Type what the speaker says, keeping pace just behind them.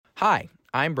Hi,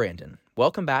 I'm Brandon.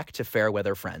 Welcome back to Fair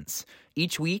Weather Friends.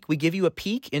 Each week, we give you a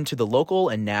peek into the local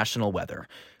and national weather.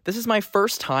 This is my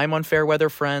first time on Fair Weather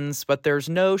Friends, but there's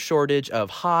no shortage of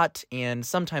hot and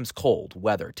sometimes cold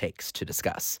weather takes to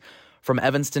discuss. From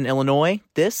Evanston, Illinois,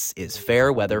 this is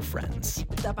Fair Weather Friends.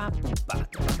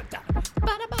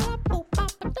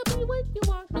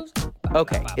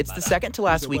 Okay, it's the second to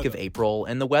last week of April,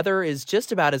 and the weather is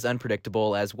just about as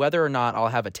unpredictable as whether or not I'll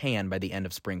have a tan by the end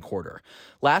of spring quarter.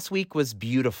 Last week was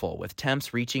beautiful, with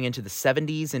temps reaching into the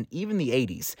 70s and even the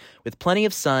 80s, with plenty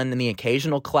of sun and the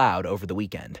occasional cloud over the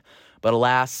weekend. But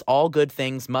alas, all good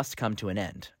things must come to an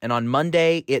end, and on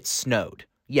Monday, it snowed.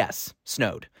 Yes,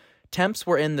 snowed. Temps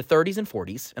were in the 30s and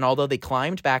 40s, and although they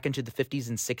climbed back into the 50s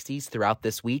and 60s throughout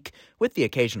this week, with the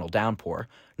occasional downpour,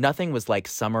 nothing was like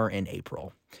summer in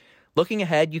April. Looking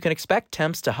ahead, you can expect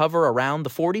temps to hover around the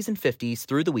 40s and 50s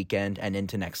through the weekend and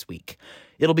into next week.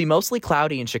 It'll be mostly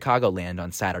cloudy in Chicagoland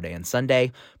on Saturday and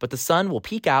Sunday, but the sun will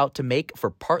peek out to make for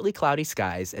partly cloudy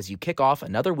skies as you kick off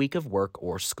another week of work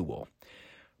or school.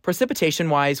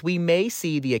 Precipitation-wise, we may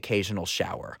see the occasional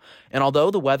shower, and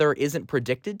although the weather isn't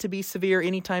predicted to be severe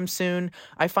anytime soon,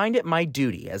 I find it my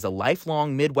duty as a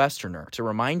lifelong Midwesterner to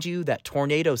remind you that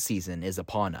tornado season is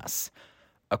upon us.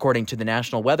 According to the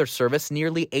National Weather Service,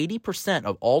 nearly 80%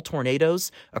 of all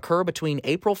tornadoes occur between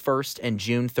April 1st and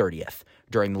June 30th,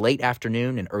 during the late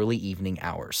afternoon and early evening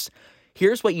hours.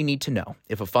 Here's what you need to know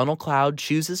if a funnel cloud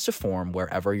chooses to form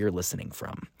wherever you're listening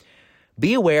from.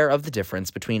 Be aware of the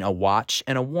difference between a watch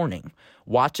and a warning.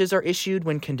 Watches are issued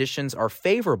when conditions are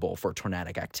favorable for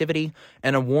tornadic activity,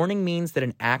 and a warning means that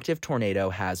an active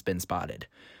tornado has been spotted.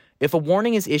 If a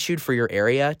warning is issued for your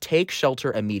area, take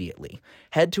shelter immediately.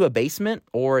 Head to a basement,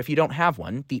 or if you don't have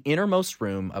one, the innermost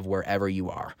room of wherever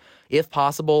you are. If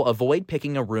possible, avoid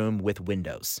picking a room with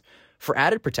windows. For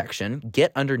added protection,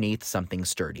 get underneath something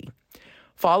sturdy.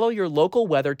 Follow your local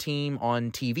weather team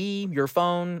on TV, your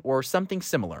phone, or something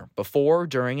similar before,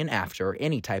 during, and after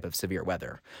any type of severe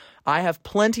weather. I have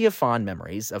plenty of fond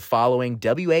memories of following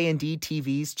WAND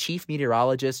TV's chief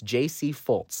meteorologist J.C.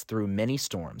 Fultz through many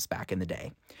storms back in the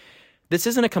day. This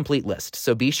isn't a complete list,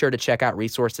 so be sure to check out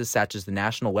resources such as the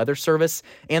National Weather Service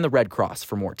and the Red Cross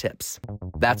for more tips.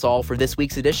 That's all for this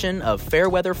week's edition of Fair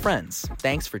Weather Friends.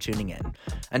 Thanks for tuning in.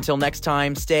 Until next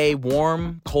time, stay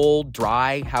warm, cold,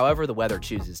 dry, however the weather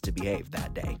chooses to behave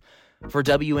that day. For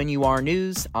WNUR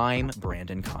News, I'm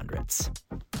Brandon Kondritz.